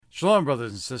Shalom,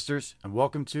 brothers and sisters, and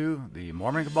welcome to the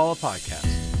Mormon Kabbalah Podcast.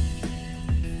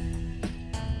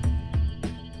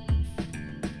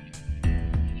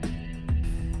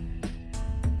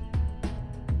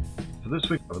 So this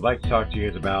week I would like to talk to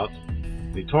you guys about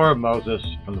the Torah of Moses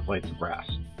from the plates of brass.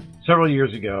 Several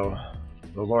years ago,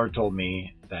 the Lord told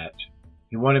me that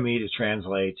He wanted me to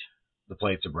translate the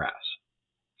plates of brass.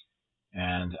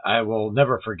 And I will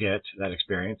never forget that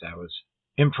experience. I was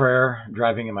in prayer,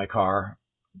 driving in my car.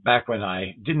 Back when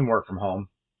I didn't work from home,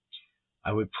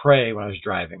 I would pray when I was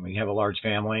driving. When you have a large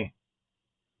family,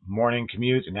 morning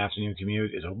commute and afternoon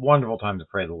commute is a wonderful time to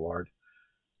pray the Lord.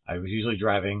 I was usually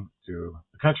driving through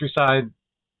the countryside,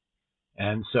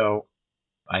 and so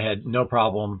I had no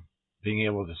problem being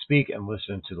able to speak and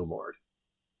listen to the Lord.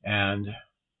 And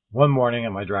one morning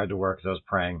on my drive to work, as I was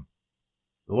praying,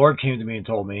 the Lord came to me and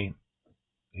told me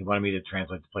He wanted me to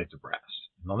translate the plates of brass.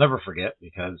 And I'll never forget,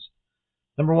 because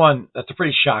number one, that's a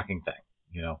pretty shocking thing.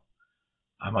 You know,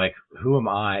 I'm like, who am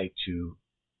I to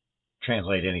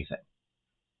translate anything?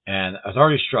 And I was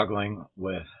already struggling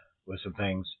with some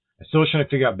things. I still was trying to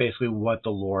figure out basically what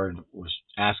the Lord was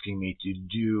asking me to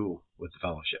do with the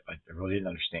fellowship. I really didn't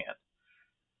understand.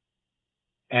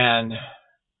 And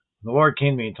the Lord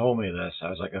came to me and told me this. I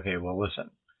was like, okay, well,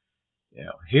 listen,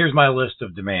 here's my list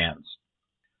of demands.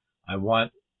 I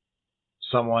want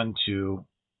someone to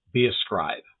be a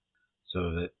scribe,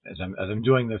 so that as I'm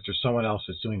doing this, there's someone else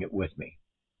that's doing it with me.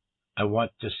 I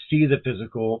want to see the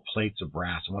physical plates of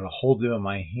brass. I want to hold them in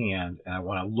my hand, and I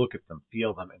want to look at them,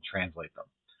 feel them, and translate them.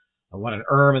 I want an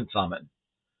and thummim.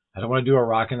 I don't want to do a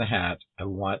rock in the hat. I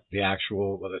want the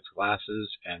actual, whether it's glasses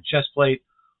and chest plate,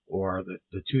 or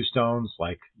the two stones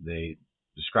like they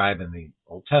describe in the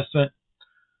Old Testament.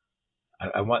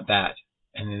 I want that.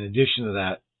 And in addition to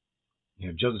that,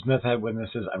 Joseph Smith had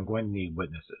witnesses. I'm going to need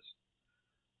witnesses.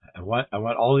 I want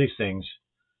all these things.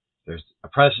 There's a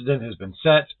precedent has been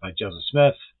set by Joseph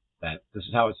Smith that this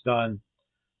is how it's done.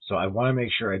 So I want to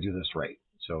make sure I do this right.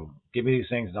 So give me these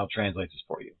things and I'll translate this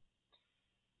for you.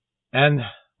 And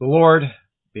the Lord,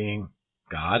 being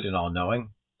God and all-knowing,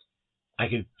 I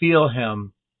could feel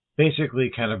Him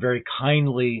basically kind of very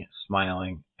kindly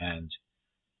smiling and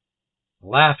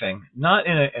laughing, not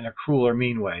in a cruel or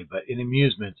mean way, but in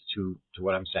amusement to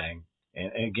what I'm saying,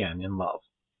 and again, in love.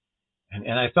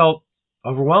 And I felt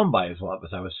overwhelmed by His love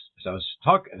as I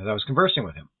was conversing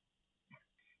with Him.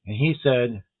 And He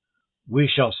said, "We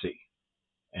shall see."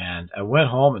 And I went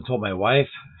home and told my wife,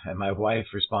 and my wife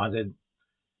responded,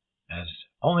 as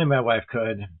only my wife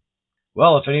could,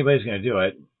 "Well, if anybody's going to do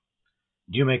it,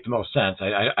 you make the most sense.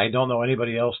 I don't know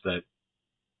anybody else that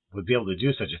would be able to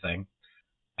do such a thing."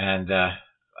 And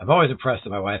I'm always impressed that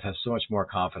my wife has so much more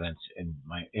confidence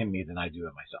in me than I do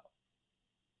in myself.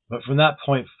 But from that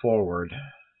point forward,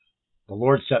 the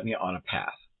Lord set me on a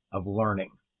path of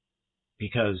learning,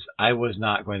 because I was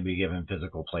not going to be given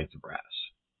physical plates of brass.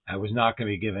 I was not going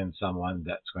to be given someone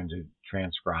that's going to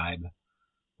transcribe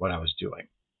what I was doing.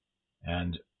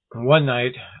 And one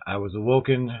night I was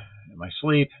awoken in my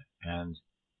sleep, and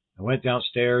I went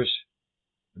downstairs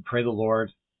and prayed the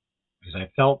Lord, because I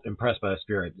felt impressed by the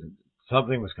Spirit.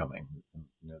 Something was coming.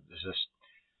 There's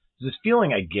this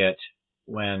feeling I get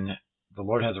when the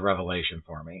Lord has a revelation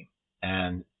for me,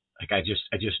 and like I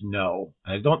just know.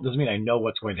 And doesn't mean I know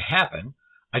what's going to happen.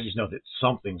 I just know that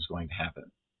something's going to happen.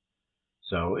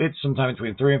 So it's sometime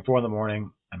between 3 and 4 in the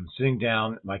morning. I'm sitting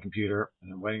down at my computer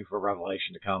and I'm waiting for a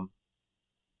revelation to come.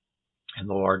 And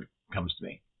the Lord comes to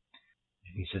me.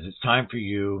 And He says, "It's time for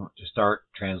you to start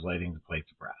translating the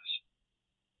plates of brass."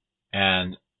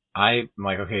 And I'm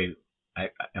like, okay,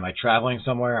 am I traveling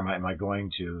somewhere? Am I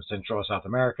going to Central or South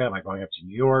America? Am I going up to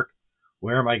New York?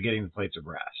 Where am I getting the plates of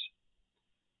brass?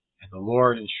 And the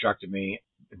Lord instructed me,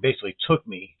 basically took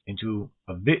me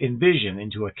in vision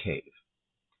into a cave.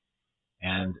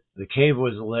 And the cave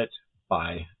was lit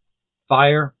by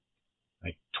fire,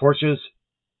 like torches.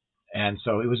 And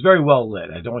so it was very well lit.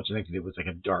 I don't want you to think that it was like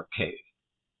a dark cave.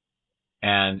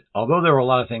 And although there were a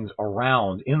lot of things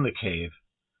around in the cave,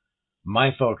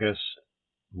 my focus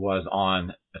was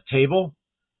on a table,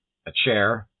 a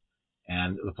chair,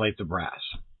 and the plates of brass.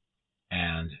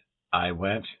 And I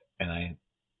went and I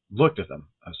looked at them.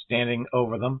 I was standing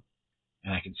over them,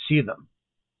 and I could see them.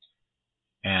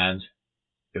 And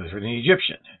it was written in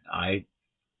Egyptian. I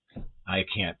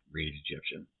can't read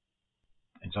Egyptian.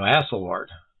 And so I asked the Lord,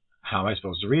 how am I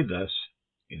supposed to read this?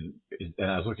 And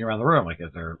I was looking around the room, like,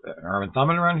 is there an and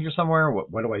thummim around here somewhere?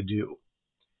 What do I do?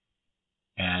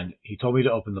 And He told me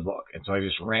to open the book. And so I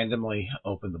just randomly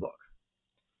opened the book.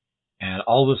 And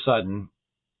all of a sudden,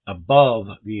 above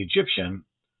the Egyptian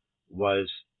was,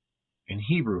 in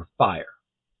Hebrew, fire.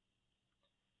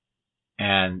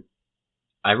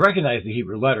 I recognize the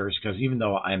Hebrew letters because even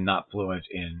though I'm not fluent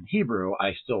in Hebrew,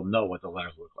 I still know what the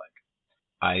letters look like.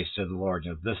 I said to the Lord,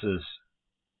 this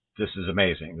is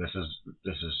amazing. This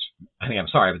is, I think I'm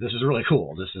sorry, but this is really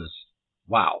cool. This is,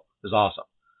 wow, this is awesome.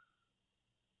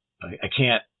 I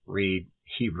can't read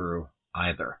Hebrew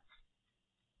either.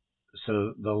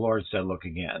 So the Lord said, look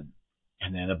again.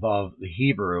 And then above the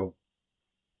Hebrew,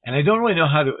 and I don't really know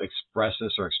how to express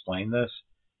this or explain this,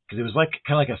 because it was kind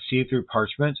of like a see-through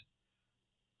parchment,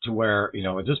 to where,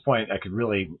 at this point I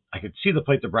could see the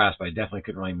plates of brass, but I definitely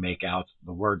couldn't really make out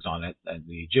the words on it, and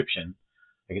the Egyptian.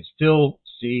 I could still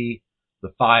see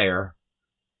the fire,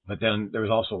 but then there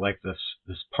was also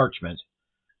this parchment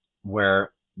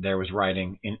where there was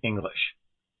writing in English.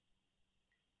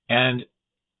 And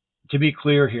to be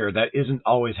clear here, that isn't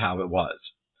always how it was.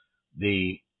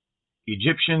 The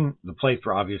Egyptian, the plates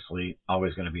were obviously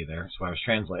always going to be there, so I was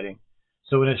translating.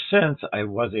 So in a sense, I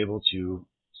was able to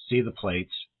see the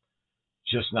plates,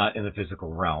 just not in the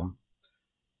physical realm,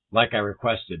 like I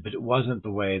requested, but it wasn't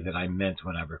the way that I meant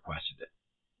when I requested it.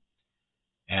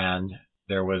 And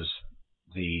there was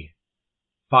the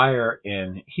fire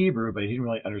in Hebrew, but I didn't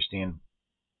really understand.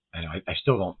 I'm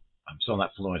still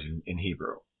not fluent in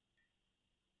Hebrew.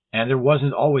 And there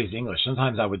wasn't always English.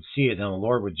 Sometimes I would see it and the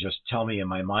Lord would just tell me in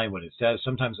my mind what it says.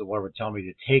 Sometimes the Lord would tell me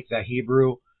to take that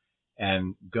Hebrew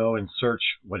and go and search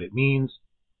what it means.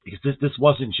 Because this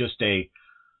wasn't just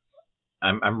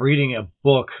I'm reading a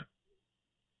book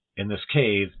in this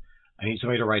cave. I need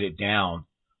somebody to write it down.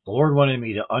 The Lord wanted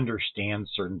me to understand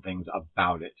certain things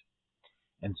about it.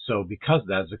 And so because of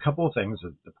that, there's a couple of things,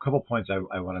 a couple of points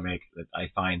I want to make that I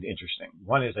find interesting.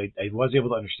 One is I was able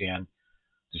to understand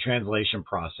the translation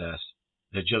process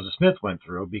that Joseph Smith went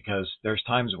through, because there's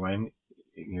times when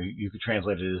you could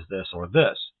translate it as this or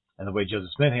this. And the way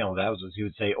Joseph Smith handled that was he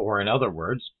would say, or in other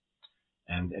words,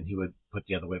 and he would put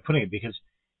the other way of putting it, because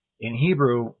in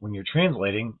Hebrew, when you're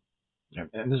translating,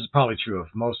 and this is probably true of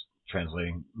most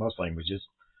languages,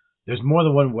 there's more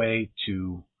than one way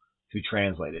to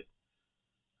translate it.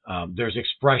 There's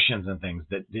expressions and things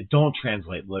that don't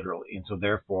translate literally, and so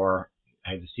therefore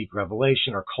I had to seek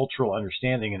revelation or cultural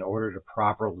understanding in order to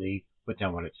properly put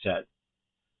down what it said.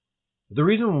 The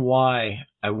reason why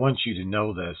I want you to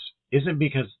know this isn't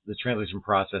because the translation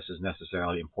process is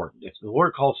necessarily important. If the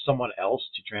Lord calls someone else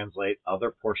to translate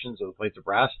other portions of the plates of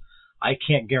brass, I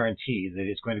can't guarantee that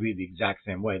it's going to be the exact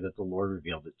same way that the Lord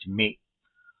revealed it to me.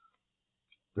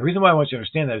 The reason why I want you to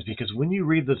understand that is because when you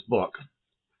read this book,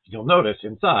 you'll notice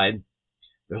inside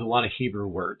there's a lot of Hebrew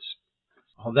words.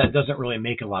 Well, that doesn't really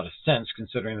make a lot of sense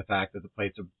considering the fact that the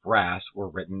plates of brass were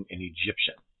written in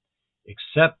Egyptian,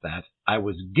 except that I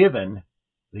was given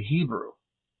the Hebrew.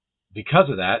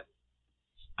 Because of that,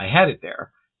 I had it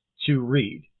there to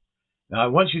read. Now, I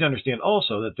want you to understand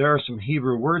also that there are some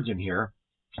Hebrew words in here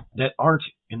that aren't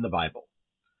in the Bible.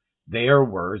 They are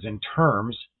words and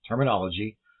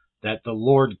terminology that the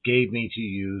Lord gave me to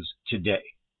use today.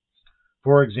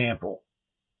 For example,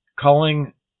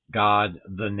 calling God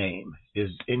the name is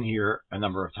in here a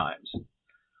number of times.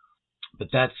 But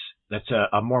that's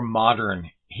a more modern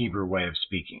Hebrew way of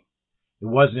speaking. It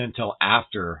wasn't until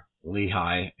after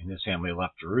Lehi and his family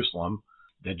left Jerusalem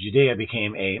that Judea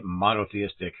became a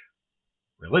monotheistic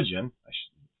religion,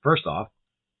 first off,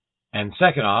 and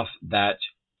second off, that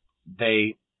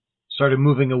they started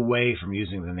moving away from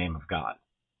using the name of God.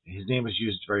 His name was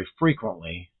used very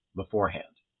frequently beforehand.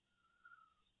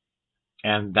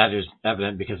 And that is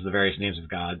evident because of the various names of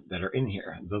God that are in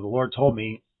here. Though the Lord told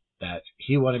me that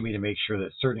he wanted me to make sure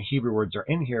that certain Hebrew words are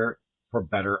in here for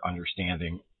better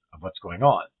understanding of what's going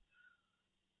on.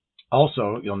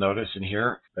 Also, you'll notice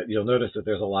that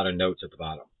there's a lot of notes at the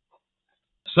bottom.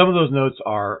 Some of those notes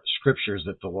are scriptures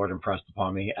that the Lord impressed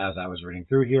upon me as I was reading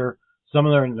through here. Some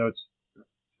of them are notes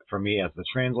for me as the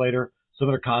translator. Some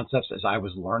of the concepts as I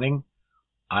was learning.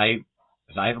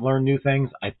 As I've learned new things,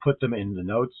 I put them in the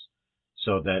notes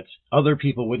so that other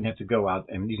people wouldn't have to go out,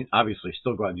 and you can obviously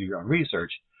still go out and do your own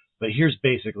research, but here's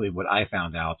basically what I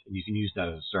found out, and you can use that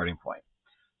as a starting point.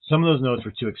 Some of those notes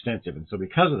were too extensive, and so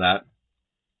because of that,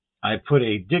 I put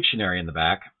a dictionary in the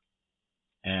back,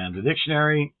 and the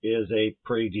dictionary is a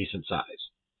pretty decent size.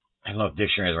 I don't know if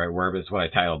dictionary is the right word, but it's what I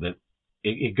titled it.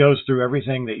 It goes through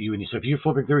everything that you need. So if you're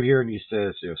flipping through here and you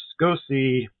say, go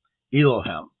see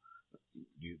Elohim,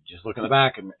 you just look in the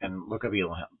back and look up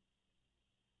Elohim.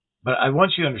 But I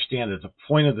want you to understand that the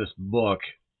point of this book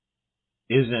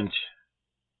isn't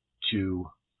to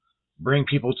bring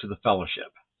people to the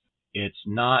fellowship. It's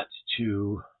not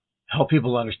to help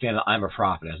people understand that I'm a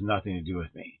prophet. It has nothing to do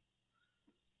with me.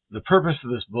 The purpose of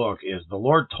this book is the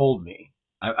Lord told me,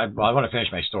 I want to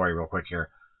finish my story real quick here.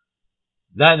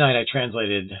 that night I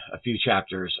translated a few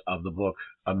chapters of the book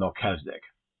of Melchizedek.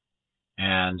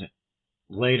 And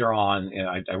later on,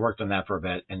 I worked on that for a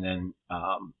bit, and then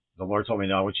the Lord told me,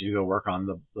 no, I want you to go work on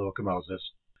the book of Moses,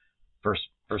 first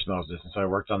Moses. And so I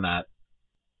worked on that.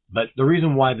 But the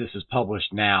reason why this is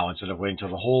published now instead of waiting until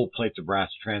the whole Plates of Brass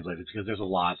is translated is because there's a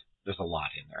lot in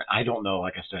there. I don't know,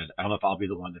 like I said, I don't know if I'll be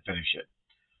the one to finish it.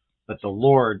 But the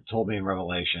Lord told me in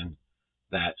Revelation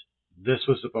that this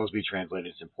was supposed to be translated.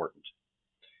 It's important.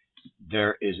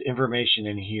 There is information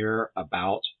in here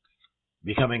about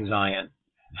becoming Zion,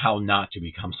 how not to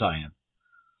become Zion.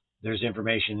 There's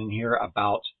information in here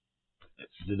about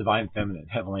the Divine Feminine,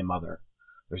 Heavenly Mother.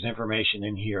 There's information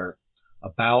in here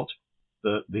about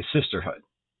the sisterhood,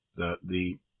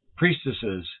 the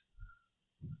priestesses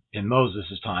in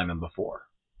Moses' time and before.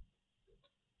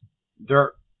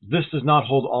 This does not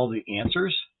hold all the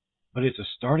answers, but it's a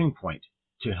starting point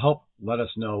to help let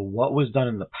us know what was done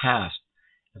in the past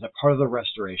as a part of the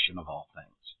restoration of all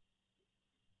things.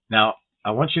 Now,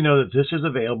 I want you to know that this is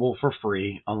available for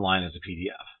free online as a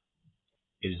PDF.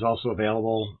 It is also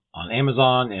available on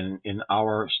Amazon and in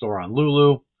our store on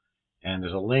Lulu. And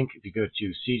there's a link. If you go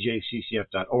to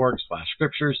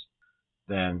cjccf.org/scriptures,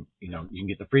 then you can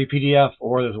get the free PDF,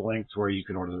 or there's a link to where you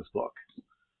can order this book.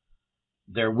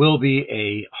 There will be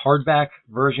a hardback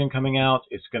version coming out.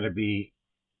 It's going to be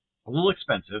a little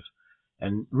expensive.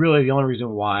 And really the only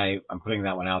reason why I'm putting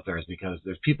that one out there is because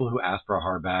there's people who ask for a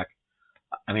hardback.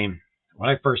 I mean, when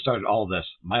I first started all of this,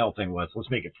 my whole thing was, let's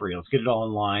make it free. Let's get it all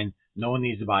online. No one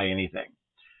needs to buy anything.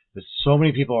 There's so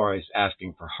many people are always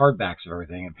asking for hardbacks of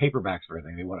everything and paperbacks of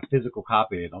everything. They want a physical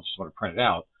copy. They don't just want to print it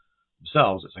out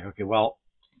themselves. It's like, okay, well,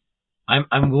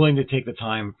 I'm willing to take the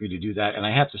time for you to do that. And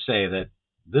I have to say that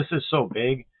this is so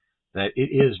big that it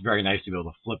is very nice to be able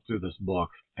to flip through this book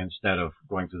instead of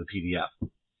going through the PDF.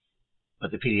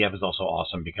 But the PDF is also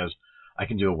awesome because I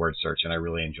can do a word search, and I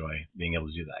really enjoy being able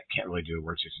to do that. I can't really do a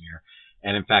word search in here.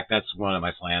 And in fact, that's one of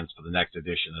my plans for the next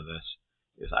edition of this,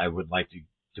 is I would like to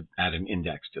add an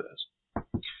index to this.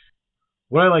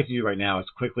 What I'd like to do right now is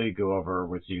quickly go over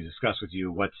with you, discuss with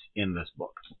you what's in this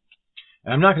book.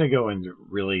 And I'm not going to go into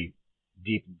really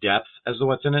deep depth as to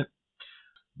what's in it,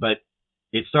 but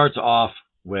it starts off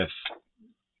with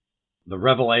the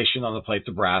revelation on the plates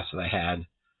of brass that I had.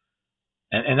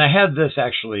 And I had this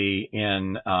actually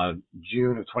in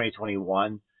June of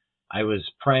 2021. I was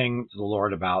praying to the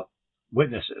Lord about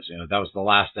witnesses. That was the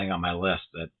last thing on my list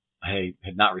that I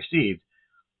had not received.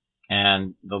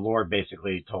 And the Lord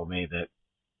basically told me that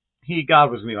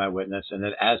God was going to be my witness, and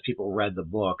that as people read the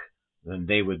book, then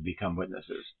they would become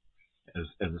witnesses, as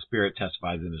the Spirit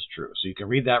testifies it is true. So you can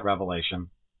read that revelation.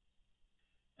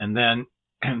 And then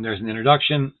there's an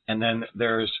introduction, and then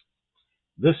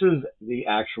this is the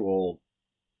actual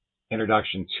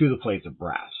introduction to the plates of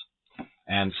brass.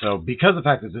 And so because of the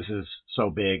fact that this is so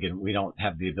big and we don't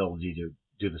have the ability to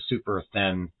do the super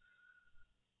thin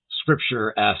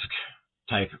scripture-esque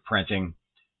type printing,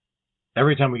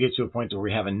 every time we get to a point where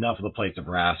we have enough of the plates of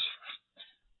brass,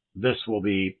 this will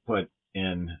be put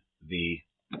in the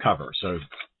cover. So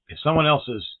if someone else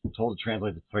is told to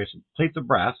translate the plates of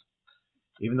brass,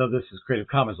 even though this is Creative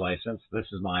Commons license, this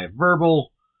is my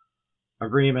verbal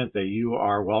agreement that you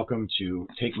are welcome to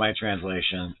take my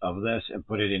translation of this and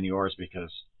put it in yours,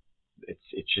 because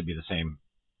it should be the same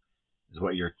as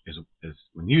what is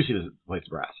when you see the plates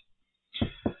of brass.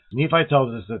 Nephi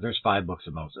tells us that there's 5 books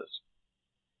of Moses.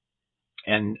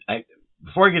 And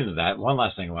before I get into that, one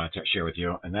last thing I want to share with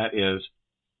you, and that is,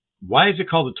 why is it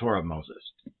called the Torah of Moses?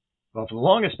 Well, for the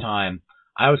longest time,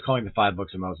 I was calling the 5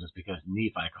 books of Moses because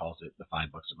Nephi calls it the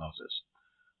 5 books of Moses.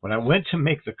 When I went to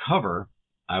make the cover,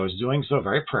 I was doing so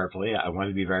very prayerfully. I wanted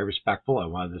to be very respectful. I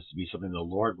wanted this to be something the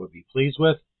Lord would be pleased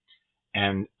with.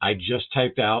 And I just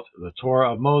typed out the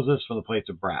Torah of Moses from the plates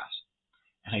of brass.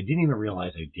 And I didn't even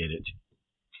realize I did it.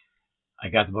 I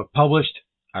got the book published.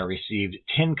 I received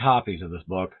 10 copies of this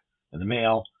book in the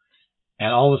mail.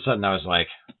 And all of a sudden I was like,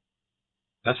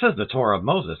 that says the Torah of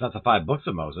Moses, not the 5 books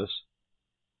of Moses.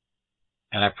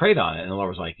 And I prayed on it. And the Lord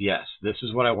was like, yes, this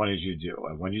is what I wanted you to do.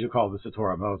 I wanted you to call this the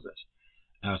Torah of Moses.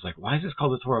 And I was like, why is this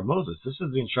called the Torah of Moses? This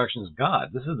is the instructions of God.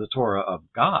 This is the Torah of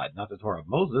God, not the Torah of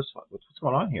Moses. What's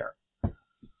going on here?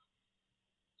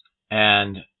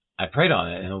 And I prayed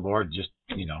on it, and the Lord just,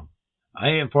 I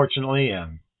unfortunately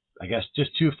am, I guess,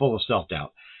 just too full of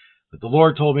self-doubt. But the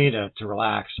Lord told me to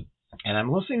relax. And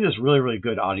I'm listening to this really, really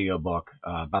good audio book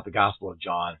about the Gospel of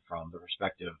John from the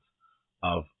perspective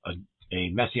of a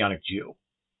Messianic Jew.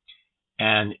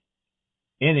 And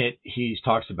in it, he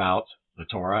talks about the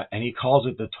Torah, and he calls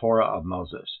it the Torah of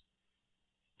Moses.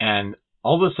 And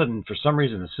all of a sudden, for some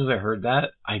reason, as soon as I heard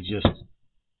that, I just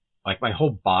like my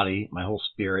whole body, my whole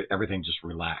spirit, everything just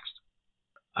relaxed.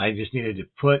 I just needed to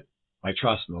put my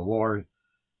trust in the Lord,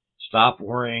 stop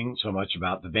worrying so much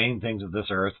about the vain things of this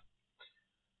earth.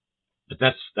 But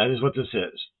that is what this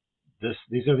is.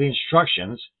 These are the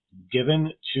instructions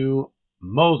given to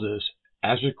Moses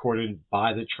as recorded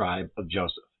by the tribe of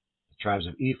Joseph, the tribes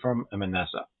of Ephraim and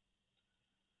Manasseh.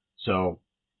 So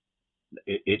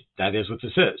that is what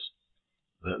this is.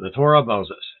 The Torah of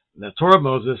Moses. The Torah of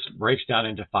Moses breaks down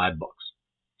into 5 books.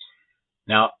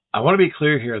 Now, I want to be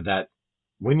clear here that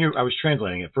I was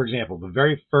translating it, for example, the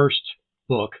very first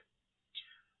book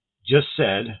just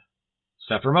said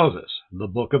Sefer Moses, the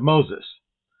book of Moses,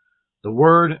 the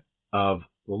word of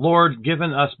the Lord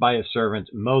given us by his servant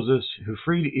Moses, who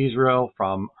freed Israel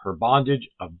from her bondage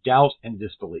of doubt and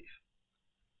disbelief.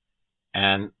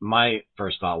 And my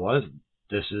first thought was,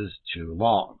 this is too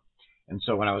long. And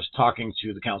so when I was talking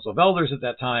to the Council of Elders at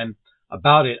that time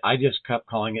about it, I just kept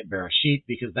calling it Bereshit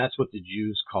because that's what the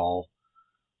Jews call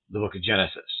the book of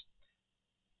Genesis.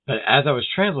 But as I was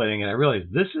translating it, I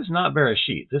realized this is not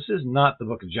Bereshit. This is not the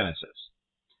book of Genesis.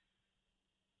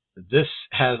 This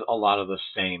has a lot of the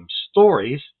same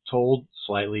stories told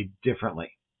slightly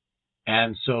differently.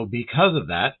 And so because of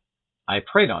that, I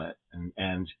prayed on it.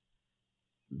 And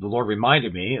the Lord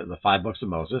reminded me of the 5 books of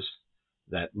Moses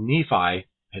that Nephi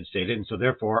had stated. And so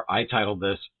therefore, I titled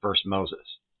this First Moses.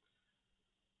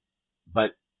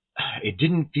 But it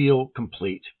didn't feel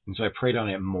complete. And so I prayed on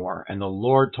it more. And the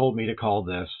Lord told me to call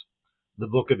this the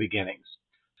Book of Beginnings.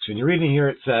 So when you're reading here,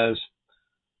 it says,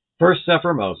 First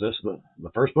Sefer Moses,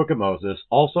 the first book of Moses,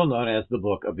 also known as the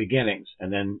Book of Beginnings.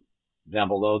 And then down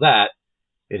below that,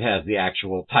 it has the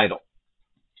actual title.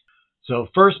 So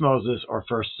First Moses or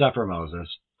First Sefer Moses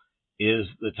is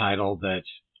the title that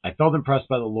I felt impressed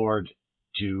by the Lord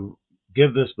to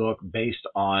give this book based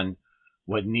on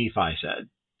what Nephi said.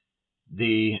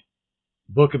 The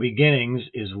Book of Beginnings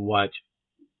is what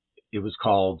it was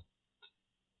called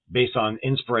based on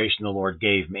inspiration the Lord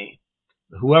gave me.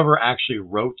 Whoever actually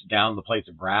wrote down the plates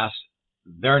of brass,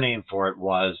 their name for it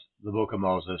was the Book of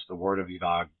Moses, the word of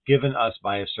Yahweh, given us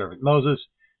by his servant Moses,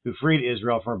 who freed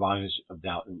Israel from bondage of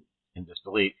doubt and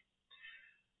disbelief.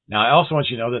 Now, I also want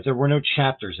you to know that there were no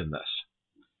chapters in this.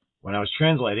 When I was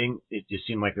translating, it just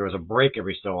seemed like there was a break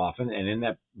every so often,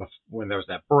 and when there was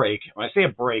that break, when I say a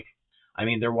break, I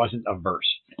mean there wasn't a verse.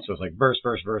 So it's like verse,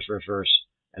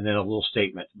 and then a little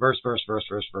statement. Verse,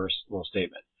 little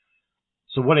statement.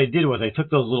 So what I did was I took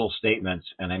those little statements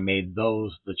and I made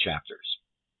those the chapters.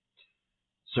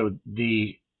 So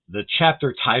the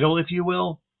chapter title, if you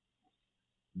will,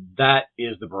 that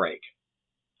is the break.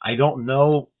 I don't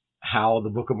know how the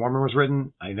Book of Mormon was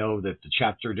written. I know that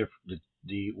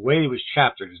the way it was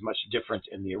chaptered is much different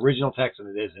in the original text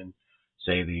than it is in,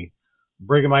 say, the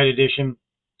Brighamite edition,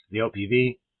 the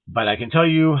OPV. But I can tell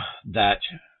you that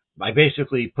I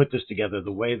basically put this together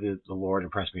the way that the Lord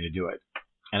impressed me to do it.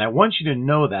 And I want you to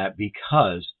know that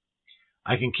because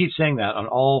I can keep saying that on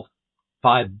all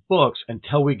 5 books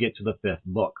until we get to the 5th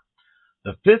book.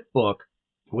 The 5th book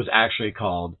was actually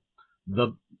called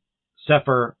the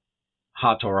Sefer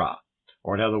HaTorah,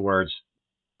 or in other words,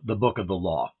 the Book of the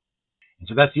Law. And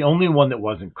so that's the only one that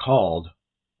wasn't called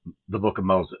the Book of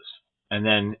Moses. And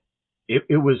then it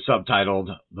was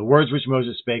subtitled The Words Which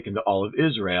Moses Spake unto All of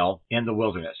Israel in the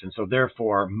Wilderness. And so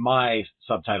therefore my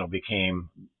subtitle became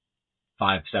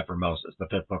 5 Sefer Moses, the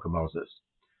 5th book of Moses.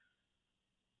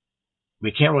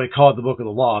 We can't really call it the Book of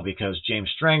the Law because James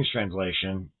Strang's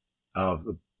translation of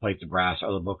the plates of brass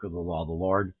are the Book of the Law of the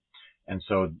Lord. And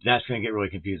so that's going to get really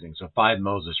confusing. So 5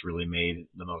 Moses really made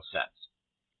the most sense.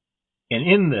 And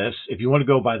in this, if you want to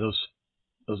go by those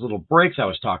little breaks I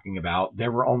was talking about,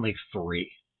 there were only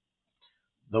 3.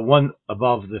 The one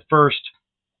above the first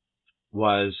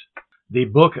was the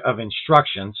Book of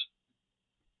Instructions,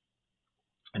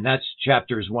 and that's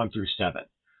chapters 1 through 7.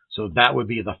 So that would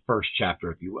be the first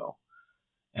chapter, if you will.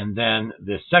 And then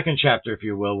the second chapter, if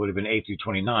you will, would have been 8 through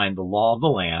 29, the Law of the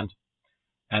Land.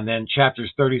 And then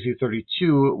chapters 30 through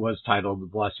 32 was titled The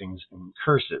Blessings and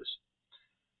Curses.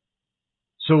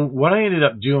 So what I ended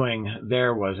up doing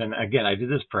there was, and again, I did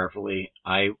this prayerfully,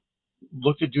 I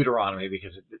looked at Deuteronomy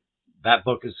because that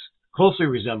book closely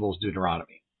resembles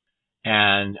Deuteronomy.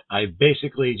 And I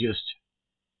basically just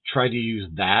tried to use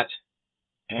that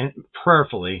and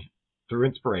prayerfully, through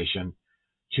inspiration,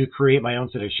 to create my own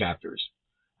set of chapters.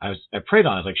 I prayed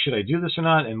on it, like, should I do this or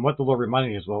not? And what the Lord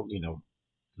reminded me is, well,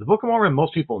 the Book of Mormon,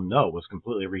 most people know, was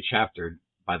completely rechaptered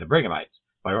by the Brighamites,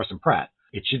 by Orson Pratt.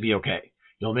 It should be okay.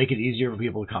 It'll make it easier for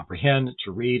people to comprehend,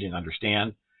 to read, and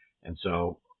understand. And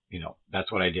so,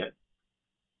 that's what I did.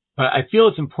 But I feel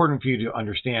it's important for you to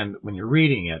understand when you're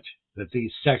reading it that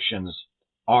these sections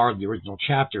are the original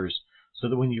chapters so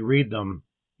that when you read them,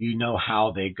 you know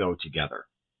how they go together.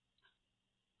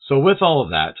 So with all of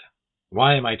that,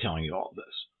 why am I telling you all of this?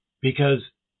 Because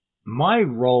my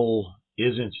role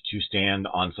isn't to stand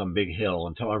on some big hill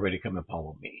and tell everybody to come and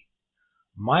follow me.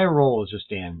 My role is to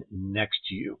stand next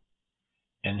to you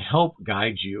and help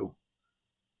guide you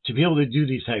to be able to do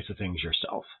these types of things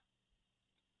yourself.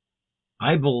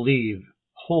 I believe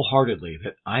wholeheartedly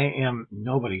that I am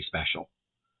nobody special,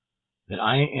 that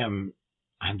I'm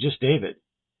just David.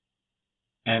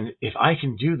 And if I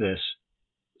can do this,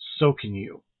 so can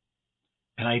you.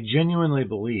 And I genuinely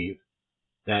believe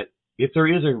that if there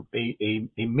is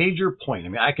a major point, I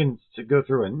mean, I can go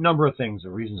through a number of things,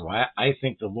 of reasons why I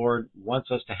think the Lord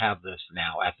wants us to have this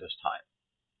now at this time.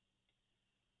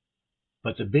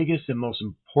 But the biggest and most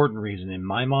important reason in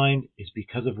my mind is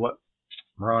because of what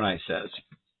Moroni says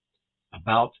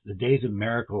about the days of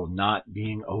miracle not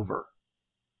being over.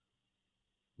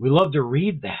 We love to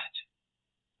read that.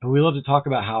 And we love to talk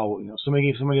about how, somebody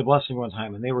gave somebody a blessing one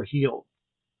time and they were healed.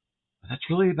 But that's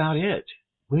really about it.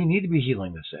 We need to be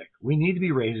healing the sick. We need to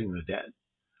be raising the dead.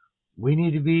 We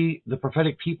need to be the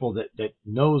prophetic people that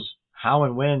knows how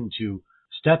and when to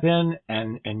step in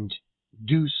and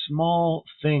do small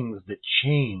things that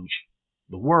change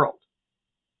the world.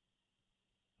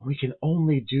 We can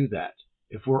only do that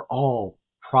if we're all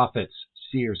prophets,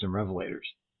 seers, and revelators.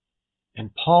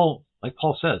 And Paul, like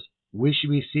Paul says, we should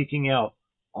be seeking out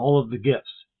all of the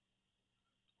gifts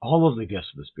of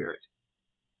the Spirit.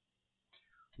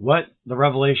 What the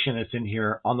revelation that's in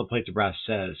here on the plates of brass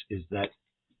says is that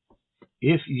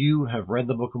if you have read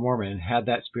the Book of Mormon and had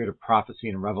that spirit of prophecy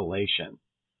and revelation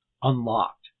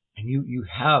unlocked, and you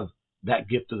have that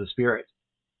gift of the Spirit,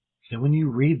 then when you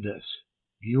read this,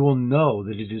 you will know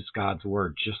that it is God's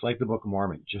Word, just like the Book of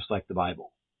Mormon, just like the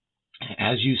Bible. And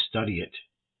as you study it,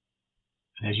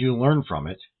 and as you learn from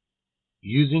it,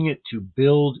 using it to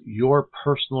build your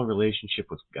personal relationship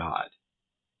with God,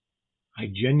 I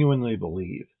genuinely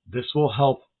believe this will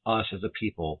help us as a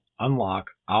people unlock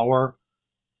our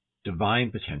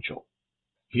divine potential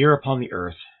here upon the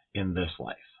earth in this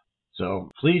life. So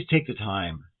please take the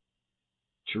time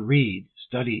to read,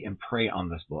 study, and pray on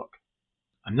this book.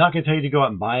 I'm not going to tell you to go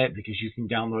out and buy it because you can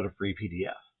download a free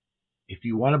PDF. If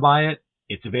you want to buy it,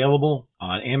 it's available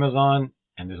on Amazon,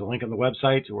 and there's a link on the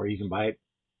website to where you can buy it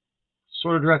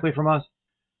sort of directly from us.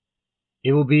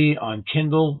 It will be on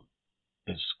Kindle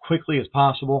as quickly as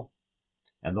possible,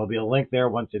 and there'll be a link there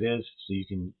once it is, so you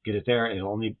can get it there.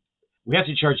 We have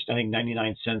to charge, I think,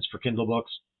 99 cents for Kindle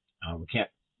books. We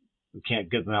can't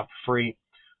get them out for free,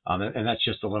 and that's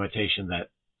just a limitation that,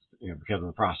 because of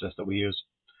the process that we use,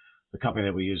 the company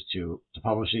that we use to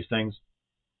publish these things.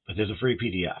 But there's a free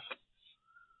PDF,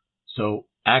 so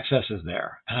access is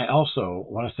there. And I also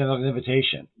want to send out an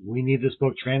invitation. We need this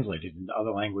book translated into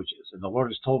other languages, and the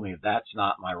Lord has told me that's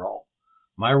not my role.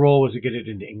 My role was to get it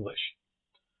into English.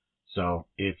 So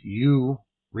if you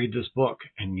read this book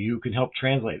and you can help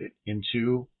translate it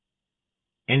into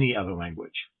any other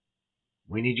language,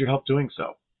 we need your help doing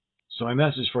so. So my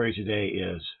message for you today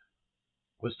is,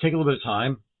 let's take a little bit of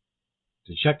time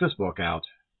to check this book out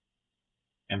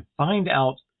and find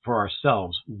out for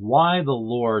ourselves why the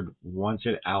Lord wants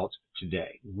it out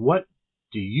today. What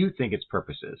do you think its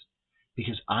purpose is?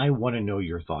 Because I want to know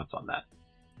your thoughts on that.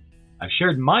 I've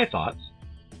shared my thoughts,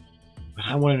 but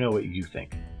I want to know what you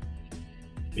think,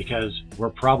 because we're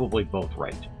probably both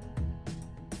right.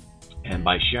 And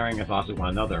by sharing our thoughts with one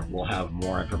another, we'll have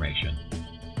more information.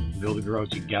 We'll be able to grow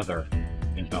together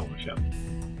in fellowship.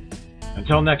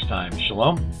 Until next time,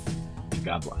 shalom, and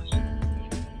God bless.